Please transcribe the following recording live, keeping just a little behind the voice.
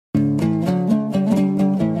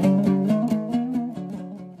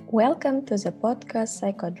Welcome to the podcast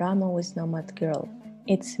Psychodrama with Nomad Girl.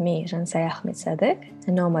 It's me, Jansay Ahmed Sadek,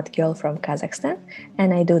 a nomad girl from Kazakhstan,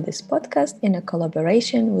 and I do this podcast in a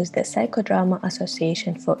collaboration with the Psychodrama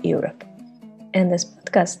Association for Europe. In this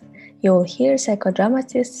podcast, you will hear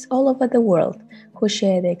psychodramatists all over the world who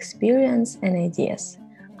share their experience and ideas.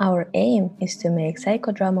 Our aim is to make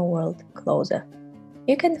psychodrama world closer.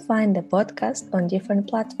 You can find the podcast on different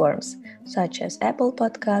platforms such as Apple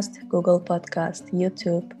Podcast, Google Podcast,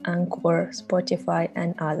 YouTube, Anchor, Spotify,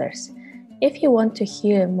 and others. If you want to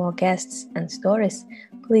hear more guests and stories,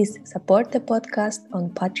 please support the podcast on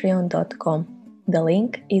patreon.com. The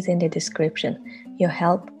link is in the description. Your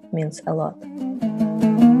help means a lot.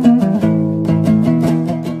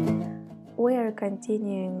 We are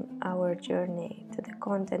continuing our journey to the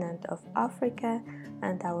continent of Africa,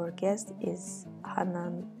 and our guest is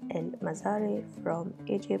Hanan El Mazari from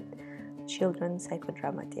Egypt, children's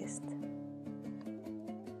psychodramatist.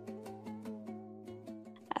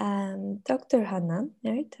 Dr. Hanan,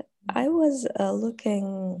 right? I was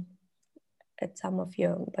looking at some of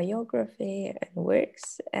your biography and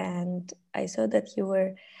works, and I saw that you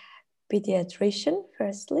were pediatrician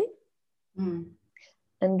firstly,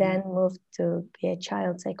 and then moved to be a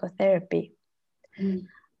child psychotherapy.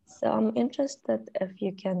 So I'm interested if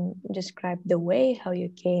you can describe the way how you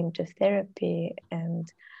came to therapy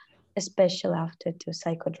and especially after to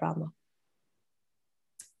psychodrama.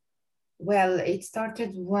 Well, it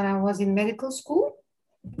started when I was in medical school,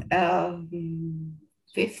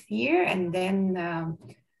 fifth year, and then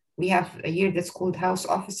we have a year that's called house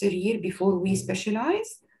officer year before we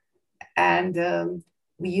specialize. And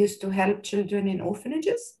we used to help children in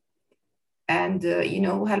orphanages and,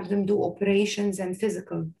 help them do operations and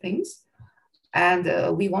physical things.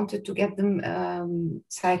 And we wanted to get them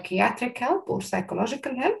psychiatric help or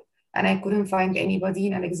psychological help. And I couldn't find anybody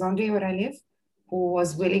in Alexandria where I live who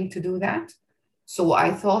was willing to do that. So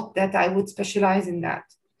I thought that I would specialize in that.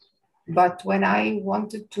 But when I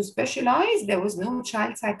wanted to specialize, there was no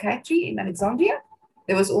child psychiatry in Alexandria.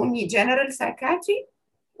 There was only general psychiatry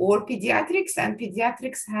or pediatrics, and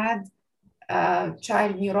pediatrics had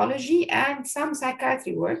child neurology and some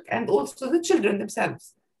psychiatry work, and also the children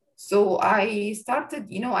themselves. So I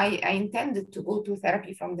started, I intended to go to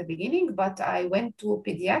therapy from the beginning, but I went to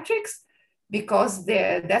pediatrics because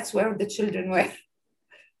that's where the children were.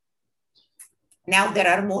 Now there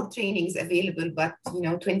are more trainings available, but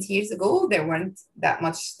 20 years ago, there weren't that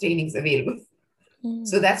much trainings available.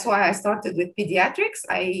 So that's why I started with pediatrics.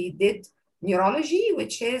 I did neurology,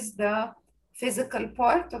 which is the physical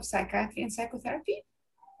part of psychiatry and psychotherapy,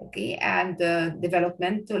 okay, and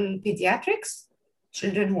developmental pediatrics,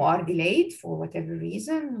 children who are delayed for whatever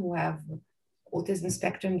reason, who have autism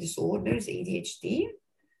spectrum disorders, ADHD.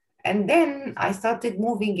 And then I started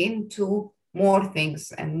moving into more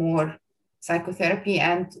things and more psychotherapy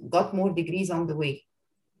and got more degrees on the way.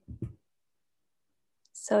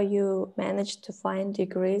 So you managed to find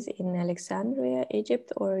degrees in Alexandria,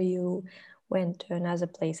 Egypt, or you went to another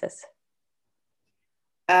places?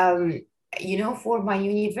 For my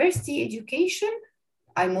university education,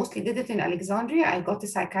 I mostly did it in Alexandria. I got a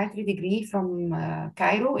psychiatry degree from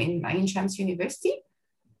Cairo in Ain Shams University.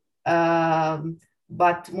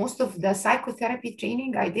 But most of the psychotherapy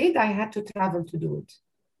training I had to travel to do it.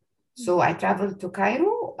 So I traveled to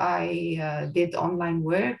Cairo. I did online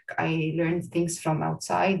work. I learned things from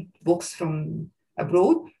outside, books from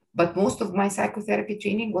abroad. But most of my psychotherapy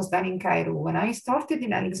training was done in Cairo. When I started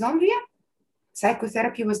in Alexandria,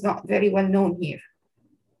 psychotherapy was not very well known here.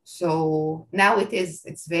 So now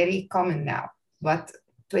it's very common now, but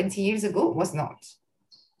 20 years ago it was not.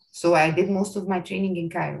 So I did most of my training in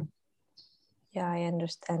Cairo. Yeah, I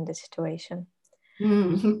understand the situation.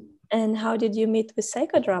 And how did you meet with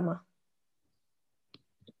psychodrama?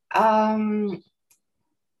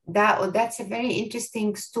 That's a very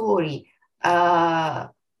interesting story.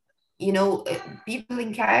 People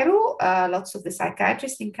in Cairo, lots of the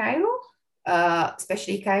psychiatrists in Cairo,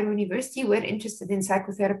 especially Cairo University, were interested in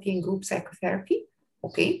psychotherapy and group psychotherapy.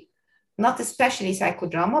 Okay, not especially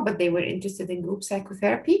psychodrama, but they were interested in group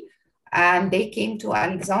psychotherapy. And they came to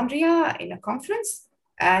Alexandria in a conference,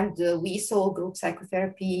 and we saw group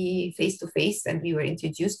psychotherapy face to face, and we were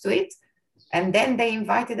introduced to it. And then they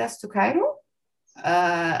invited us to Cairo,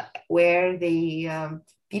 where the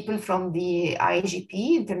people from the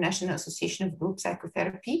IAGP, International Association of Group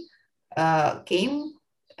Psychotherapy, came.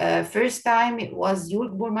 First time it was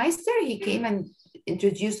Jürg Burmeister. He came and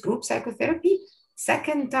introduced group psychotherapy.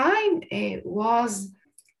 Second time it was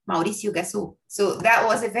Mauricio Gassou. So that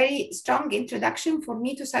was a very strong introduction for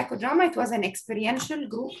me to psychodrama. It was an experiential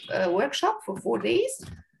group workshop for 4 days.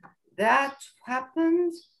 That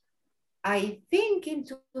happened I think in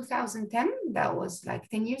 2010, that was like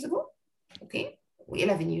 10 years ago, okay,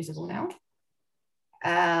 11 years ago now.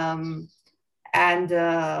 Um, and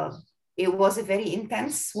it was a very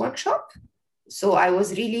intense workshop. So I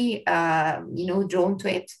was really, drawn to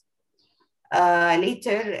it.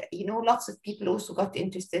 Later, lots of people also got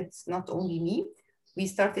interested, not only me. We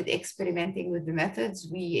started experimenting with the methods.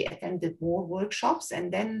 We attended more workshops.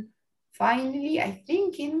 And then finally, I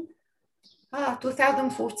think in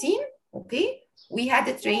 2014, okay, we had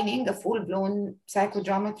a training, a full-blown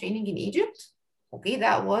psychodrama training in Egypt. Okay,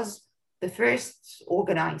 that was the first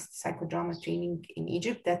organized psychodrama training in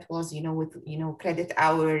Egypt that was, with, credit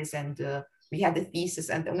hours, and we had a thesis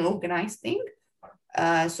and an organized thing.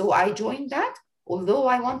 So I joined that, although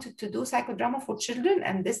I wanted to do psychodrama for children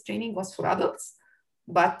and this training was for adults.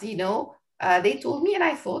 But, they told me, and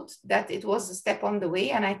I thought that it was a step on the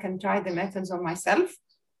way and I can try the methods on myself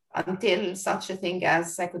until such a thing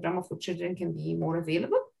as psychodrama for children can be more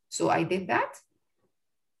available. So I did that.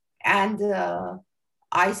 And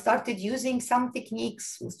I started using some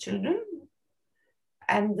techniques with children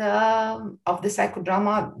and of the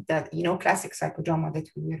psychodrama that, classic psychodrama that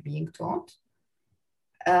we were being taught.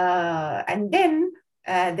 And then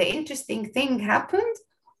the interesting thing happened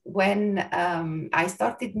when I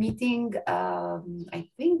started meeting, I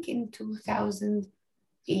think in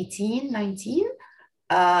 2018, 19,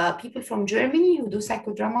 people from Germany who do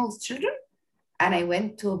psychodrama with children. And I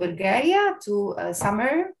went to Bulgaria to a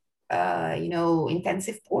summer,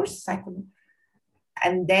 intensive course.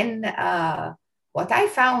 And then what I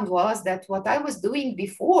found was that what I was doing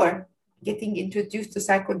before getting introduced to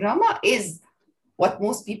psychodrama is what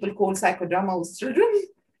most people call psychodrama with children.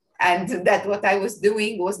 And that what I was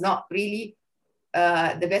doing was not really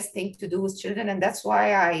the best thing to do with children. And that's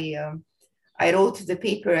why I wrote the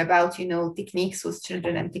paper about, techniques with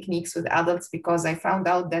children and techniques with adults, because I found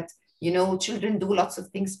out that, children do lots of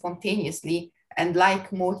things spontaneously and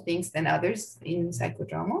like more things than others in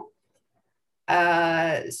psychodrama.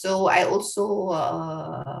 So I also,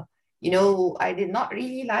 I did not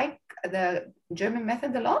really like the German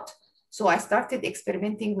method a lot. So I started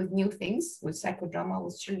experimenting with new things with psychodrama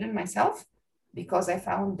with children myself, because I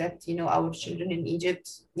found that, our children in Egypt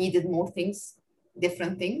needed more things,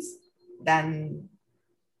 different things than.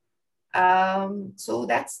 So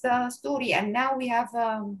that's the story. And now we have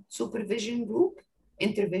a supervision group,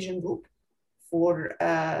 intervision group for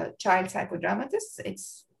child psychodramatists.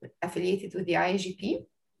 It's affiliated with the IAGP.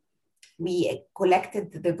 We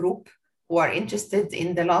collected the group who are interested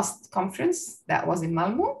in the last conference that was in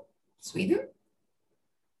Malmo, Sweden.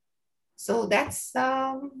 So that's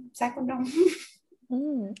psychodrama.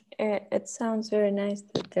 It sounds very nice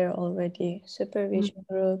that there are already supervision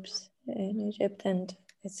groups in Egypt and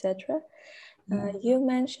etc. You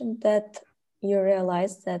mentioned that you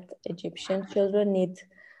realized that Egyptian children need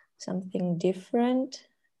something different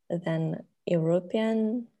than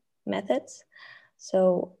European methods.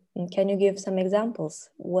 So can you give some examples?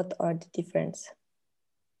 What are the difference?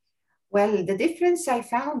 Well, the difference I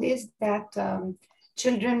found is that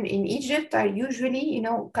children in Egypt are usually,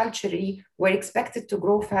 culturally, were expected to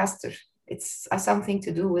grow faster. It's something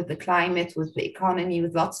to do with the climate, with the economy,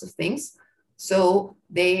 with lots of things. So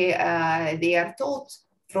they are taught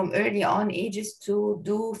from early on ages to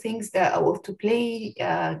do things or to play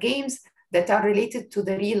games that are related to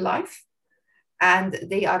the real life. And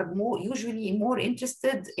they are usually more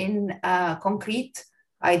interested in concrete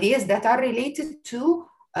ideas that are related to,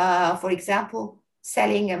 for example,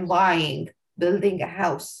 selling and buying, building a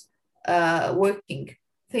house, working,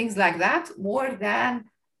 things like that, more than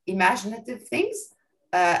imaginative things.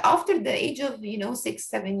 After the age of, 6,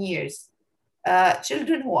 7 years,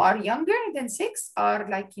 children who are younger than 6 are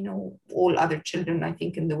like, all other children, I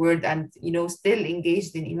think, in the world, and, still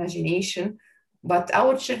engaged in imagination. But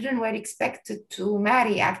our children were expected to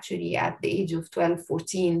marry actually at the age of 12,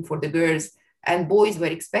 14 for the girls, and boys were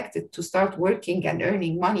expected to start working and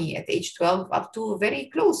earning money at age 12 up to a very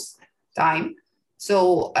close time.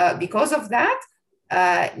 So because of that,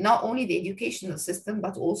 not only the educational system,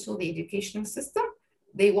 but also the educational system,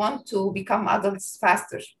 they want to become adults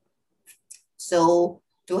faster. So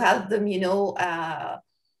to help them,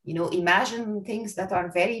 imagine things that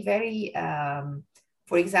are very, very,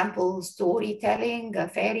 for example, storytelling,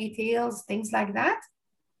 fairy tales, things like that.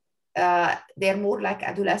 They're more like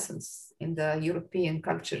adolescents in the European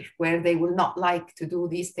culture, where they will not like to do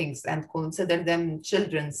these things and consider them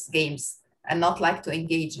children's games and not like to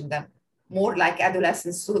engage in them. More like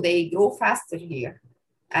adolescents, so they grow faster here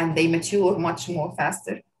and they mature much more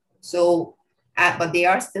faster. So, but they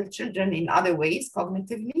are still children in other ways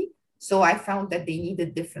cognitively. So I found that they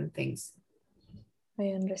needed different things. I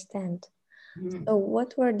understand. Mm. So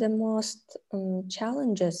what were the most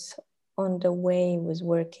challenges on the way with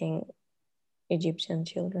working Egyptian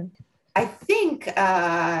children? I think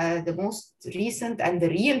the most recent and the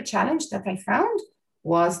real challenge that I found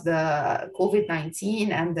was the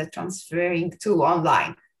COVID-19 and the transferring to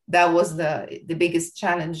online. That was the biggest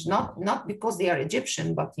challenge, not because they are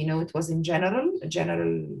Egyptian, but it was in general, a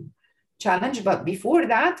general challenge. But before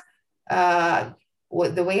that, uh,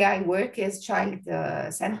 the way I work is child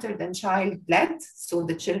centered and child led. So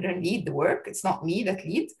the children lead the work. It's not me that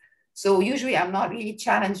lead. So usually I'm not really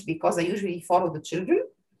challenged because I usually follow the children.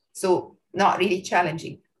 So not really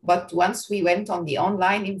challenging. But once we went on the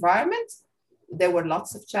online environment, there were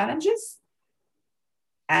lots of challenges.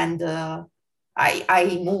 And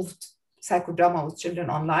I moved psychodrama with children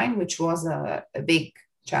online, which was a big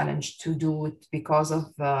challenge to do it because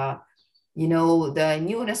of the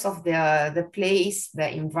newness of the place, the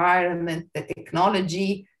environment, the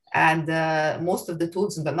technology, and most of the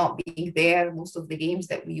tools not being there, most of the games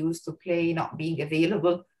that we used to play not being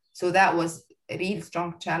available. So that was a real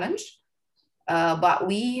strong challenge. But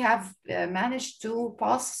we have managed to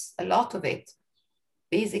pass a lot of it,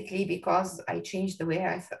 basically because I changed the way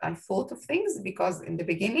I thought of things. Because in the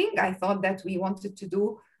beginning, I thought that we wanted to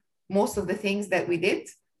do most of the things that we did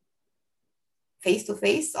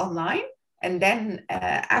face-to-face online. And then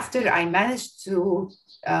after I managed to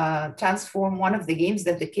transform one of the games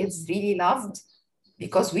that the kids really loved,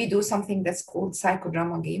 because we do something that's called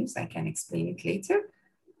psychodrama games. I can explain it later.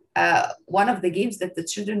 One of the games that the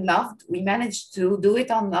children loved, we managed to do it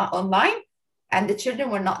online, and the children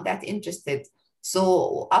were not that interested.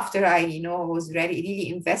 So after I was really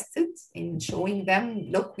invested in showing them,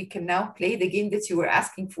 look, we can now play the game that you were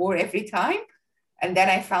asking for every time. And then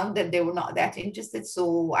I found that they were not that interested.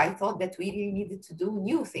 So I thought that we really needed to do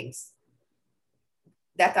new things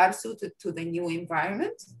that are suited to the new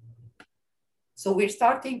environment. So we're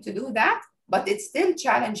starting to do that, but it's still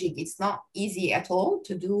challenging. It's not easy at all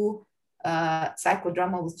to do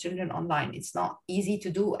psychodrama with children online. It's not easy to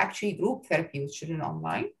do actually group therapy with children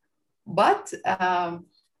online. But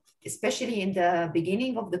especially in the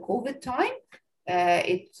beginning of the COVID time,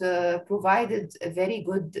 it provided a very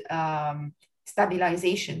good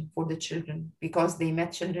stabilization for the children, because they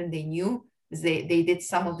met children they knew. They did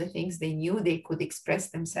some of the things they knew. They could express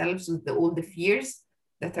themselves with all the fears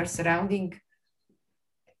that are surrounding.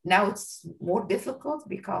 Now it's more difficult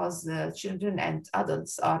because children and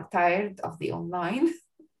adults are tired of the online.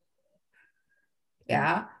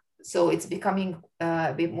 Yeah, so it's becoming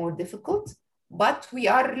a bit more difficult, but we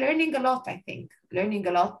are learning a lot, I think, learning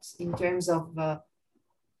a lot in terms of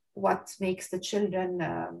what makes the children,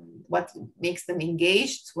 what makes them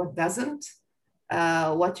engaged, what doesn't,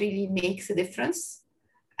 what really makes a difference,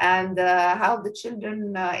 and how the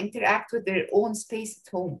children interact with their own space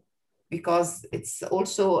at home. Because it's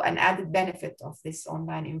also an added benefit of this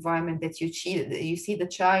online environment that you see the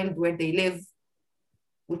child where they live,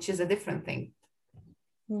 which is a different thing.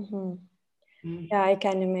 Mm-hmm. Yeah, I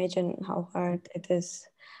can imagine how hard it is,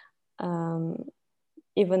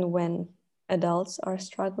 even when adults are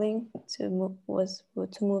struggling to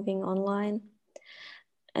moving online.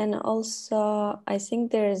 And also, I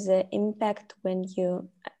think there is an impact when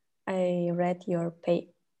I read your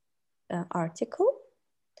article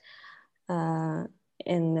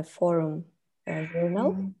in the forum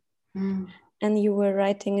journal, and you were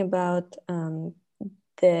writing about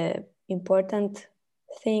the important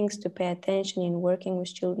things to pay attention in working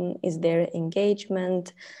with children is their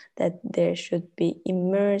engagement, that they should be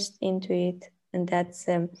immersed into it, and that's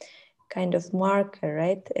a kind of marker,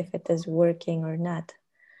 right, if it is working or not.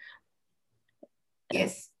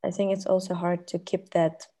 Yes. I think it's also hard to keep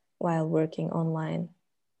that while working online.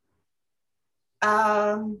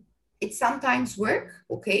 It sometimes works,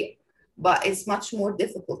 okay, but it's much more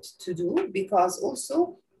difficult to do because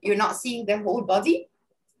also you're not seeing their whole body.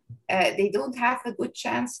 They don't have a good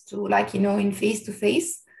chance to, like, in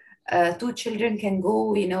face-to-face, two children can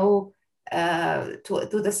go, to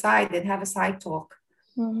the side and have a side talk.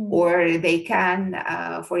 Mm-hmm. Or they can,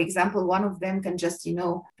 for example, one of them can just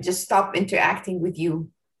stop interacting with you.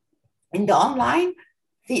 In the online,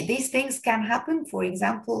 these things can happen. For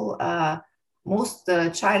example, most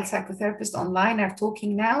child psychotherapists online are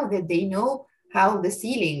talking now that they know how the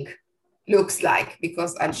ceiling looks like,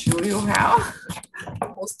 because I'll show you how.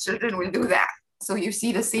 Most children will do that. So you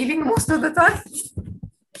see the ceiling most of the time.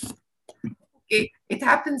 Okay, it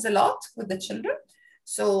happens a lot with the children.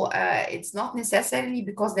 So it's not necessarily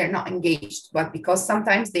because they're not engaged, but because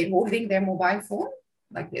sometimes they're holding their mobile phone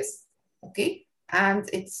like this, okay? And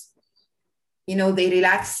it's, they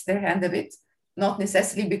relax their hand a bit. not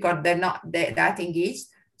necessarily because they're not that engaged.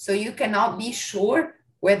 So you cannot be sure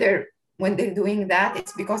whether when they're doing that,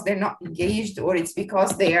 it's because they're not engaged or it's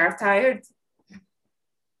because they are tired.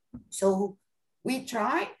 So we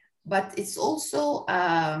try, but it's also,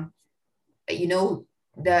 you know,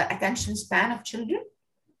 the attention span of children.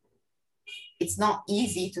 It's not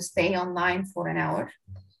easy to stay online for an hour.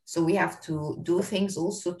 So we have to do things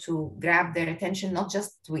also to grab their attention, not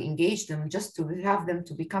just to engage them, just to have them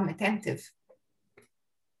to become attentive.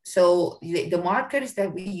 So the markers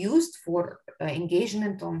that we used for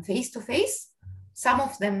engagement on face-to-face, some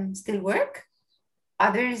of them still work,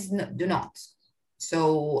 others do not. So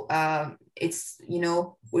it's, you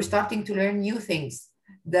know, we're starting to learn new things.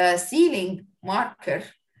 The ceiling marker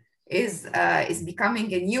is becoming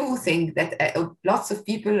a new thing that lots of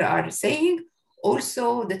people are saying.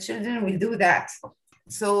 Also, the children will do that.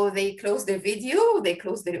 So they close their video, they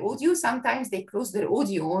close their audio. Sometimes they close their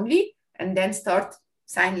audio only and then start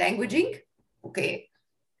sign languaging. Okay.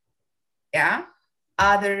 Yeah.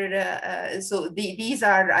 So these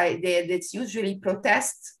are, it's usually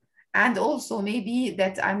protests, and also maybe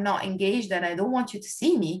that I'm not engaged and I don't want you to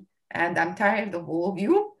see me and I'm tired of all of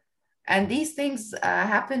you. And these things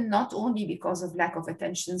happen not only because of lack of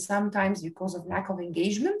attention, sometimes because of lack of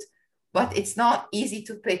engagement, but it's not easy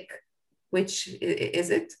to pick which is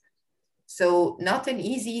it. So not an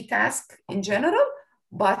easy task in general,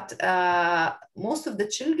 but most of the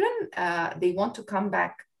children, they want to come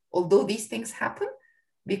back, although these things happen,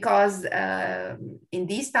 because in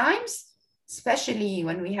these times, especially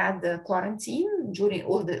when we had the quarantine, during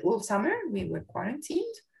all summer, we were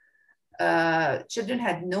quarantined. Children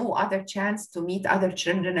had no other chance to meet other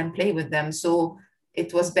children and play with them. So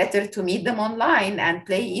it was better to meet them online and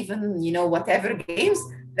play even, you know, whatever games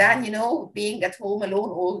than, you know, being at home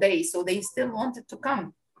alone all day. So they still wanted to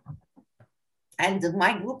come. And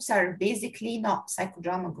my groups are basically not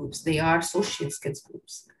psychodrama groups. They are social skills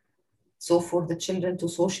groups. So for the children to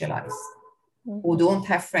socialize, who don't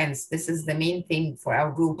have friends. This is the main thing for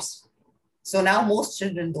our groups. So now most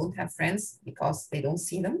children don't have friends because they don't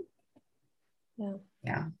see them.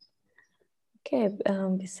 Yeah. Okay,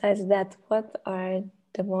 besides that, what are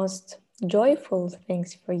the most joyful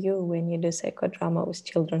things for you when you do psychodrama with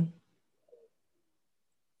children?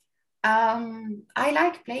 I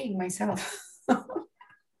like playing myself.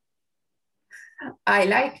 I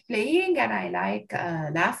like playing and I like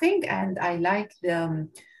laughing, and I like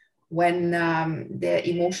when the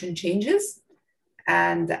emotion changes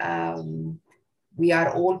and we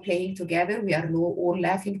are all playing together, we are all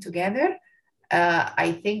laughing together.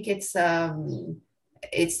 I think it's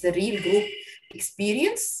the real group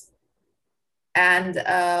experience. And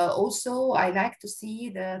also I like to see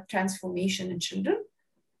the transformation in children.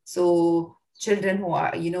 So children who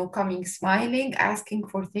are, you know, coming smiling, asking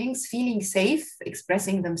for things, feeling safe,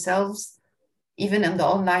 expressing themselves, even in the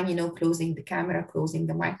online, you know, closing the camera, closing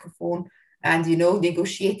the microphone, and, you know,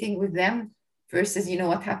 negotiating with them versus, you know,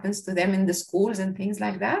 what happens to them in the schools and things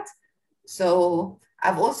like that. So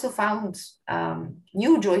I've also found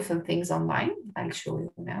new joyful things online. I'll show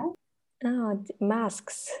you now. Oh,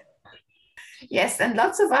 masks. Yes, and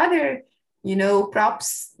lots of other, you know,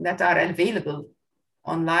 props that are available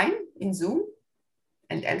online in Zoom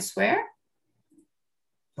and elsewhere.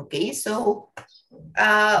 Okay, so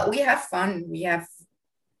we have fun. We had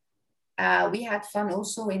fun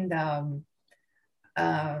also in the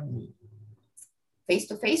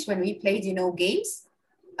face-to-face when we played, you know, games,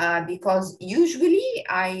 because usually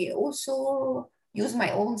I also use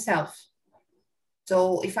my own self.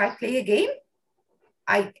 So if I play a game,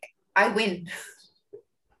 I win.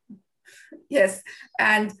 Yes,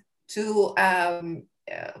 and to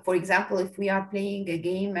for example, if we are playing a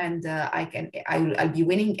game and I'll be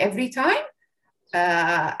winning every time,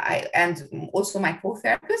 and also my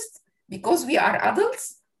co-therapist, because we are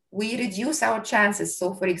adults, we reduce our chances.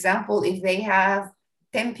 So for example, if they have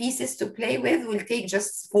 10 pieces to play with, we'll take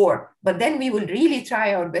just 4, but then we will really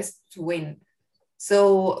try our best to win.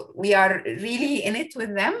 So we are really in it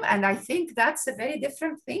with them. And I think that's a very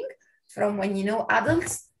different thing from when, you know,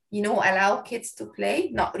 adults, you know, allow kids to play,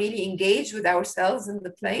 not really engage with ourselves in the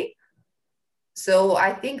play. So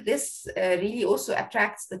I think this really also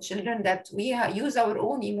attracts the children, that we use our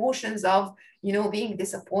own emotions of, you know, being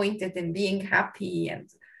disappointed and being happy. And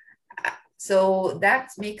so that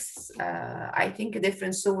makes, I think, a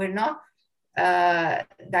difference. So we're not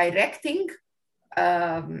directing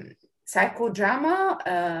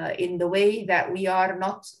psychodrama in the way that we are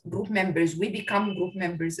not group members. We become group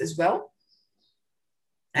members as well.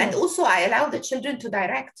 And also I allow the children to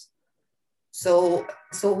direct. So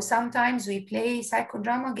sometimes we play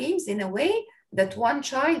psychodrama games in a way that one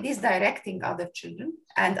child is directing other children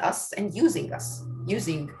and us and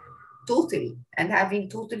using totally and having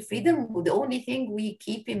total freedom. The only thing we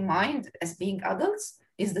keep in mind as being adults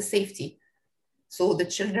is the safety. So the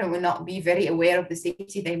children will not be very aware of the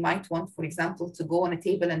safety. They might want, for example, to go on a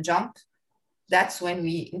table and jump. That's when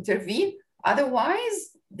we intervene.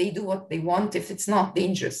 Otherwise, they do what they want if it's not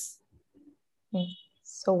dangerous.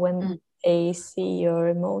 So when they see your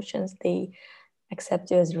emotions, they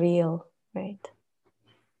accept you as real, right?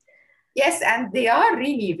 Yes, and they are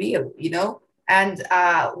really real, you know. And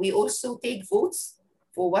we also take votes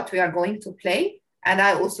for what we are going to play. And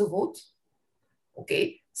I also vote.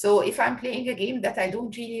 Okay. So if I'm playing a game that I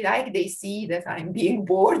don't really like, they see that I'm being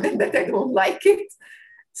bored and that I don't like it.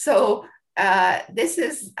 So this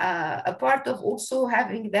is a part of also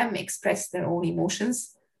having them express their own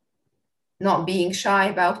emotions, not being shy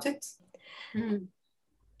about it.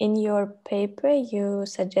 In your paper, you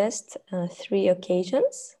suggest 3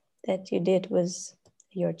 occasions that you did with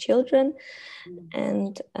your children.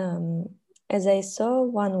 And as I saw,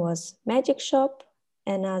 one was magic shop,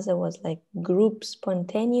 another was like group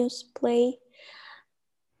spontaneous play,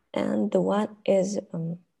 and the one is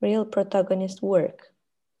real protagonist work.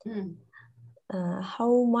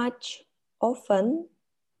 How much often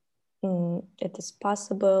it is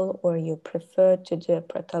possible or you prefer to do a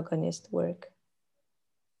protagonist work?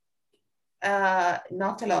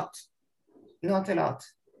 Not a lot,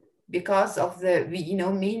 because of the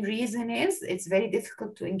main reason is it's very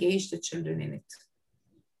difficult to engage the children in it,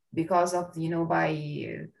 because of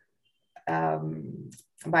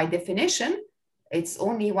by definition it's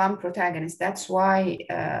only one protagonist. That's why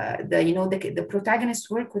the protagonists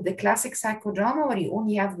work with the classic psychodrama where you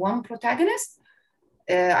only have one protagonist.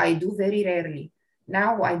 I do very rarely.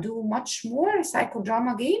 Now I do much more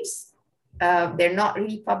psychodrama games. They're not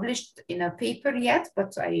really published in a paper yet,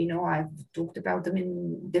 but I've talked about them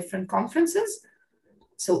in different conferences.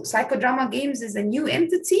 So psychodrama games is a new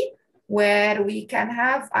entity where we can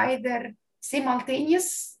have either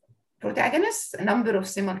simultaneous protagonists, a number of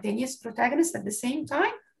simultaneous protagonists at the same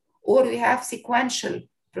time, or we have sequential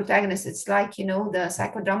protagonists. It's like, the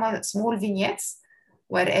psychodrama small vignettes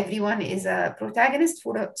where everyone is a protagonist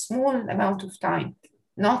for a small amount of time,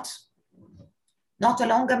 not a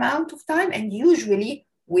long amount of time, and usually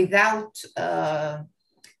without,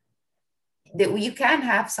 you can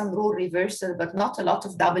have some role reversal, but not a lot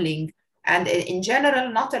of doubling. And in general,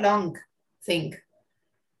 not a long thing.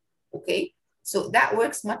 Okay, so that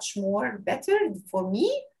works much more better for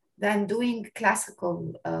me than doing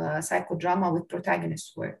classical psychodrama with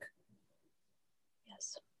protagonist work.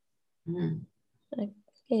 Yes.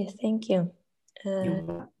 Okay, thank you.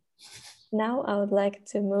 Now I would like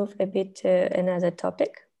to move a bit to another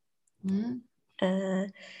topic.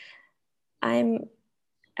 I'm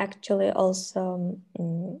actually also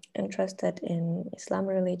interested in Islam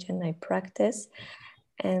religion. I practice,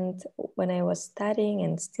 and when I was studying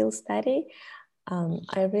and still study,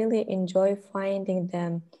 I really enjoy finding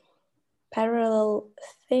them parallel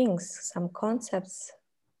things, some concepts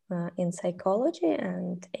in psychology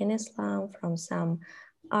and in Islam from some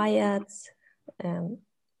ayats.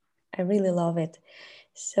 I really love it.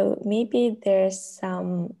 So maybe there's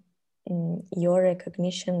some your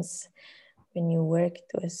recognitions when you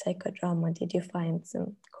worked with psychodrama. Did you find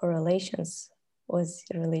some correlations with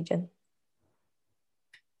religion?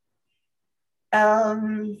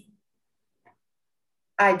 I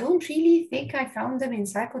don't really think I found them in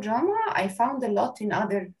psychodrama. I found a lot in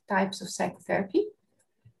other types of psychotherapy.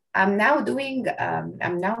 I'm now a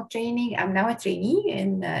trainee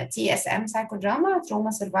in TSM psychodrama,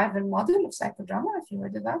 trauma survival model of psychodrama, if you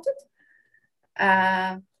heard about it.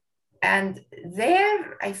 And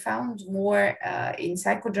there I found more, in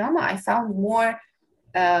psychodrama, I found more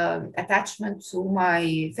attachment to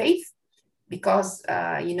my faith, because,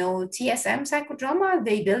 TSM psychodrama,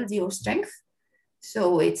 they build your strength.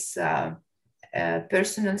 So it's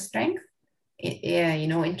personal strength,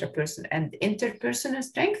 interpersonal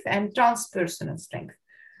strength and transpersonal strength.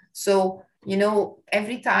 So,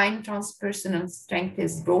 every time transpersonal strength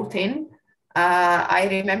is brought in, I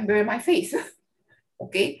remember my faith.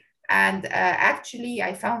 Okay. And actually,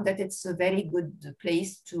 I found that it's a very good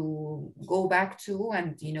place to go back to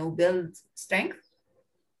and, build strength.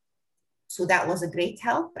 So that was a great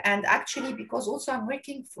help. And actually, because also I'm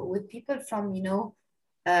working with people from,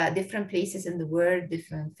 different places in the world,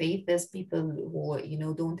 different faiths, people who,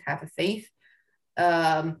 don't have a faith.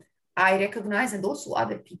 I recognize, and also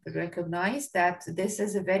other people recognize, that this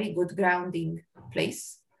is a very good grounding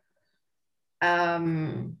place.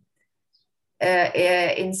 In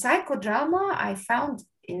psychodrama, I found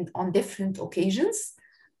on different occasions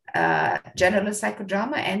general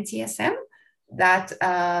psychodrama and TSM, that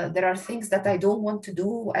there are things that I don't want to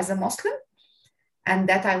do as a Muslim and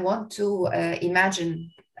that I want to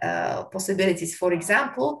imagine possibilities. For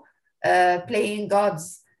example, playing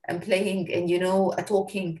gods and playing and,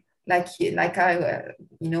 talking like I,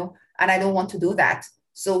 and I don't want to do that.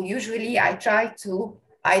 So usually I try to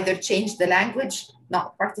either change the language,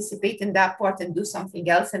 not participate in that part and do something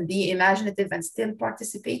else and be imaginative and still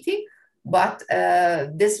participating. But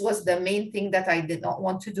this was the main thing that I did not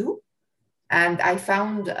want to do. And I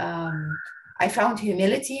found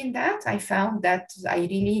humility in that. I found that I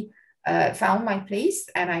really found my place,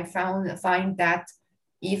 and I find that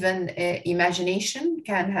even imagination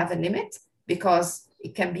can have a limit because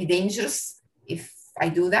it can be dangerous if I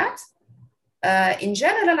do that. In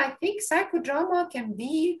general, I think psychodrama can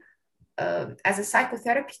be as a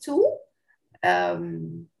psychotherapy tool.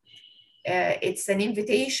 It's an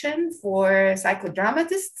invitation for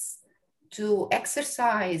psychodramatists to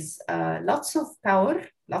exercise lots of power,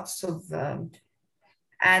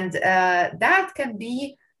 and that can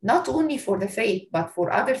be not only for the faith, but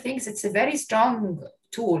for other things. It's a very strong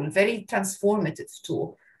tool, very transformative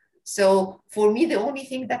tool. So for me, the only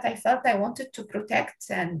thing that I felt I wanted to protect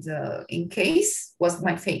and encase was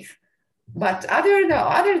my faith. But other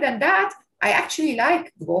than that, I actually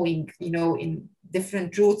like going, in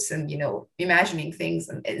different routes and, imagining things.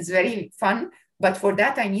 And it's very fun. But for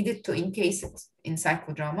that, I needed to encase it in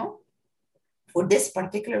psychodrama. For this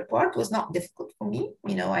particular part was not difficult for me.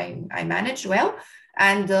 I managed well.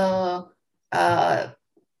 And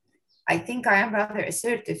I think I am rather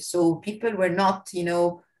assertive. So people were not,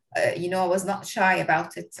 I was not shy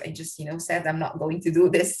about it. I just, said, I'm not going to do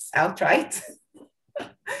this outright.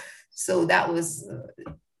 So that was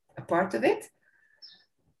a part of it.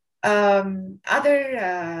 Other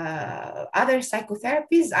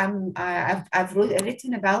psychotherapies, I've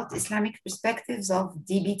written about Islamic perspectives of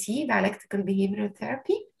DBT, dialectical behavioral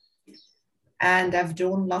therapy, and I've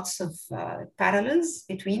drawn lots of parallels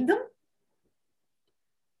between them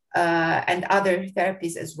and other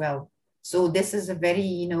therapies as well. So this is a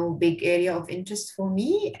very big area of interest for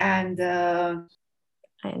me, and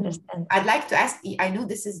I understand. I'd like to ask. I know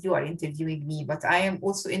you are interviewing me, but I am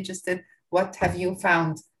also interested. What have you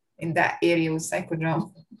found in that area with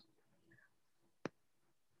psychodrama?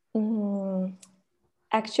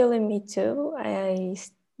 Actually, me too. I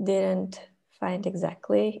didn't find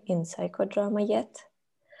exactly in psychodrama yet.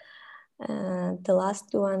 The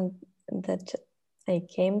last one that I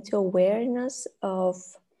came to awareness of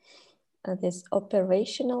these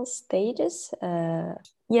operational stages.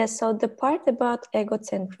 Yes, so the part about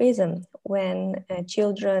egocentrism, when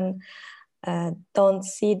children don't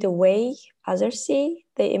see the way others see,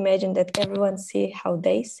 they imagine that everyone see how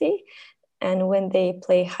they see. And when they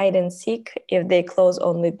play hide and seek, if they close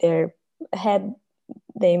only their head,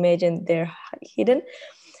 they imagine they're hidden.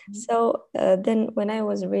 Mm-hmm. So then when I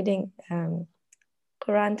was reading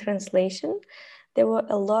Quran translation, there were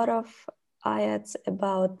a lot of ayats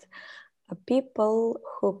about people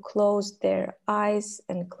who close their eyes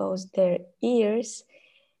and close their ears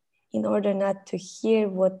in order not to hear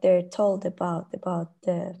what they're told about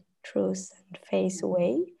the truth and face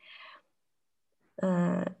way.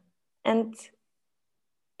 And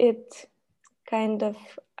it kind of,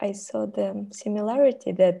 I saw the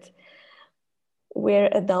similarity that we're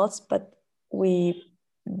adults, but we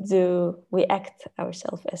act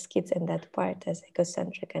ourselves as kids in that part as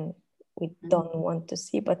egocentric, and we don't want to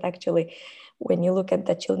see. But actually, when you look at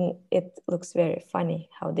the children, it looks very funny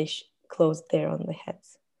how they close their own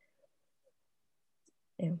heads.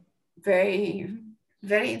 Yeah. Very,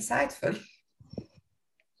 very insightful.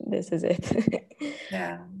 This is it.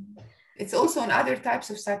 Yeah. It's also in other types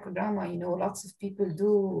of psychodrama, lots of people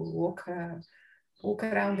do walk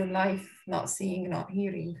around in life not seeing, not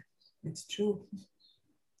hearing. It's true.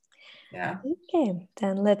 Yeah. Okay,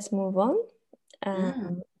 then let's move on.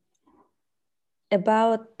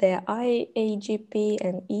 About the IAGP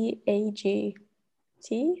and EAGT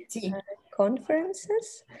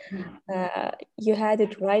conferences. You had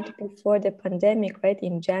it right before the pandemic, right?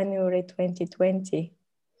 In January 2020.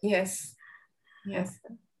 Yes.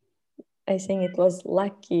 I think it was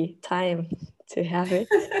lucky time to have it.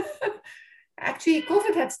 Actually,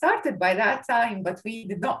 COVID had started by that time, but we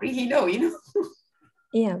did not really know,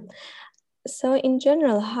 Yeah. So in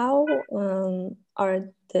general, how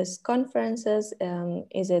are these conferences?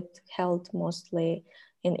 Is it held mostly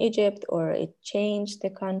in Egypt, or it changed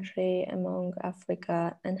the country among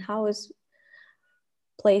Africa? And how is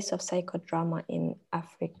place of psychodrama in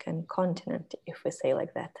African continent, if we say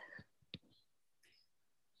like that?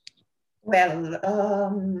 Well,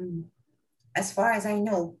 as far as I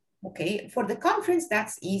know, Okay, for the conference,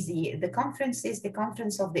 that's easy. The conference is the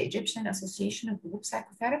conference of the Egyptian Association of Group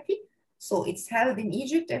Psychotherapy. So it's held in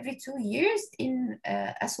Egypt every 2 years in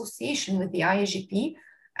association with the IAGP.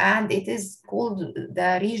 And it is called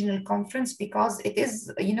the regional conference because it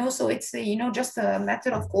is, so it's, just a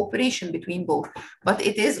matter of cooperation between both. But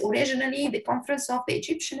it is originally the conference of the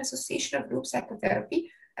Egyptian Association of Group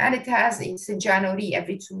Psychotherapy. And it's in January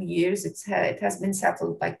every 2 years. It has been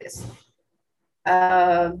settled like this.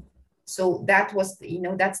 So that was,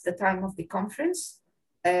 that's the time of the conference.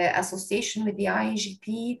 Association with the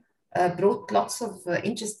IAGP brought lots of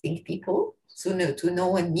interesting people to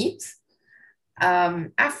know and meet.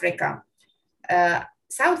 Africa.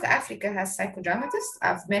 South Africa has psychodramatists.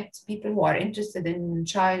 I've met people who are interested in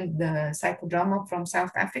child psychodrama from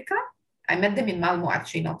South Africa. I met them in Malmo,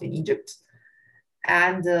 actually, not in Egypt.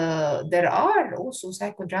 And there are also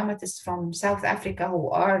psychodramatists from South Africa who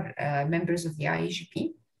are members of the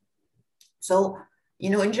IAGP. So,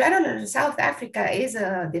 in general, South Africa is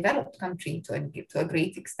a developed country to a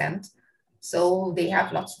great extent. So they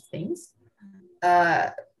have lots of things.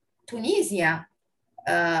 Tunisia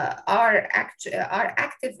are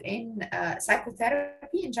active in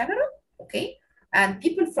psychotherapy in general, okay? And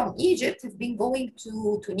people from Egypt have been going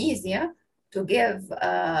to Tunisia to give,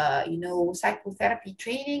 psychotherapy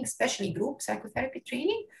training, especially group psychotherapy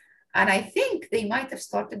training. And I think they might have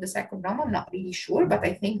started the psychodrama, I'm not really sure, but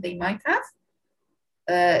I think they might have.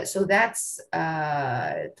 So that's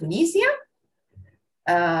Tunisia.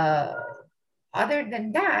 Other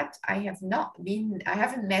than that, I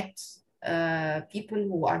haven't met people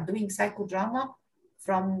who are doing psychodrama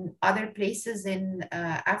from other places in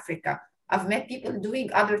Africa. I've met people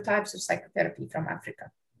doing other types of psychotherapy from Africa.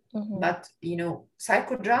 But,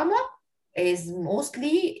 psychodrama is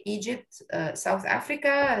mostly Egypt, South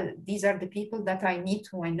Africa. These are the people that I meet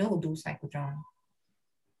who I know do psychodrama.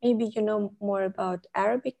 Maybe you know more about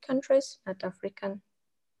Arabic countries, not African.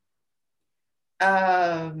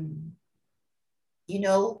 We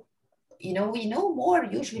know more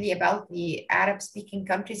usually about the Arab-speaking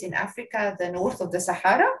countries in Africa, the north of the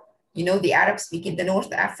Sahara. The Arab-speaking, the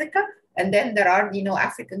North Africa. And then there are,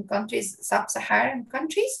 African countries, sub-Saharan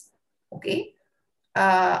countries, okay?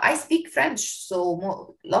 I speak French,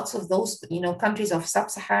 so lots of those, countries of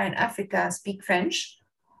sub-Saharan Africa speak French.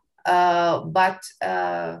 But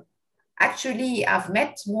actually, I've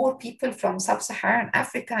met more people from sub-Saharan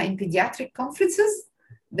Africa in pediatric conferences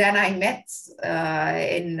than I met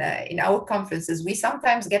in our conferences. We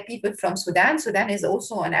sometimes get people from Sudan. Sudan is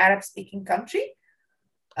also an Arab-speaking country.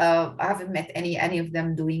 I haven't met any of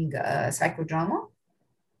them doing psychodrama.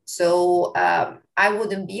 So I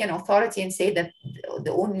wouldn't be an authority and say that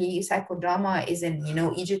the only psychodrama is in,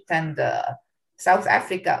 Egypt and South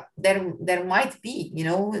Africa. There might be,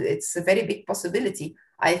 it's a very big possibility.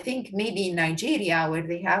 I think maybe in Nigeria where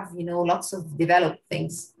they have, lots of developed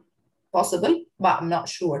things possible, but I'm not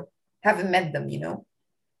sure. Haven't met them,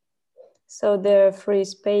 So there free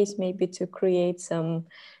space maybe to create some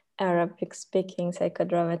Arabic speaking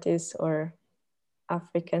psychodramatists or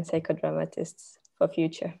African psychodramatists for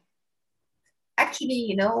future.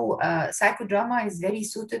 Actually, psychodrama is very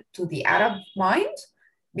suited to the Arab mind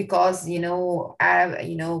because,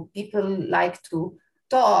 people like to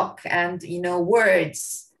talk and,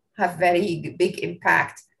 words have very big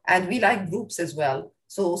impact. And we like groups as well.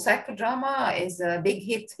 So psychodrama is a big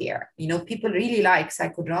hit here. People really like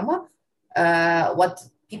psychodrama. What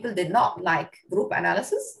people did not like, group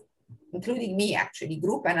analysis, including me actually.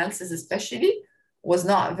 Group analysis especially was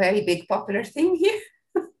not a very big popular thing here.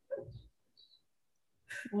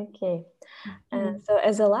 Okay. So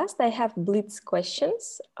as a last, I have blitz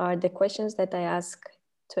questions, are the questions that I ask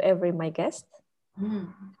to every my guest.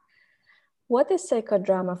 What is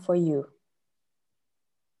psychodrama for you?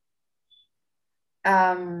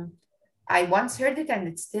 I once heard it and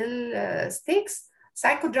it still sticks.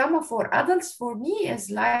 Psychodrama for adults for me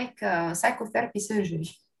is like psychotherapy surgery.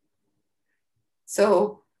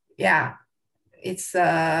 So yeah, it's,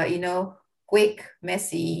 quick,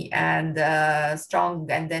 messy, and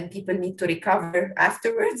strong, and then people need to recover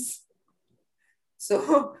afterwards.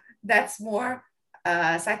 So that's more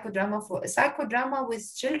psychodrama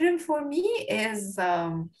with children for me is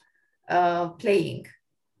playing.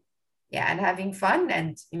 Yeah, and having fun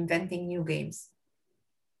and inventing new games.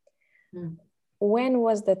 When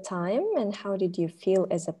was the time and how did you feel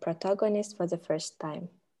as a protagonist for the first time?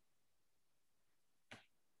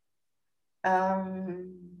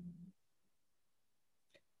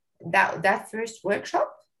 That first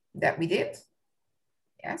workshop that we did,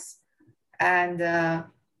 yes. And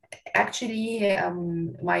actually,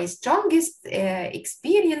 my strongest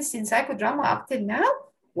experience in psychodrama up till now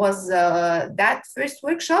was that first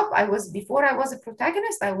workshop. Before I was a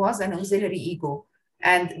protagonist, I was an auxiliary ego.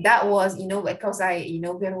 And that was, because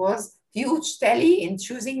there was huge tally in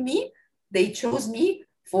choosing me. They chose me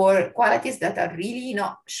for qualities that are really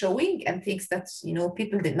not showing and things that,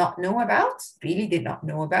 people did not know about, really did not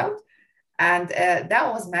know about. And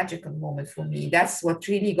that was a magical moment for me. That's what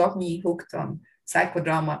really got me hooked on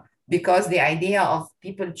psychodrama, because the idea of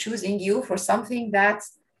people choosing you for something that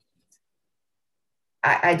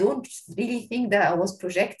I don't really think that I was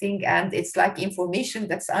projecting, and it's like information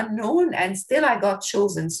that's unknown, and still I got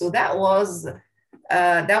chosen. So that was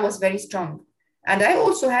very strong. And I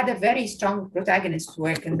also had a very strong protagonist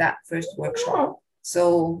work in that first workshop.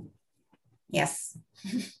 So yes.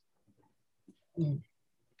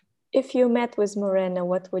 If you met with Morena,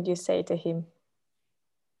 what would you say to him?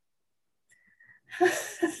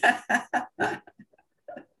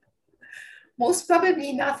 Most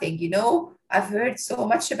probably nothing. I've heard so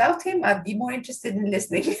much about him. I'd be more interested in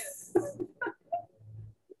listening.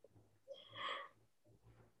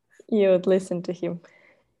 You would listen to him.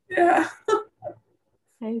 Yeah.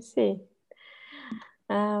 I see.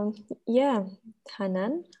 Yeah,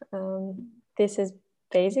 Hanan, this is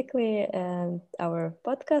basically our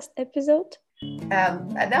podcast episode.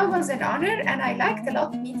 That was an honor, and I liked a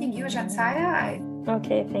lot meeting you, Jansaya.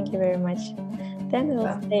 Okay, thank you very much. Then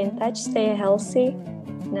we'll stay in touch, stay healthy.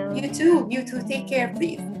 Now. You too. Take care,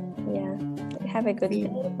 please. Yeah. Have a good day.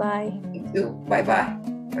 Bye. You too. Bye-bye.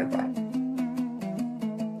 Bye-bye.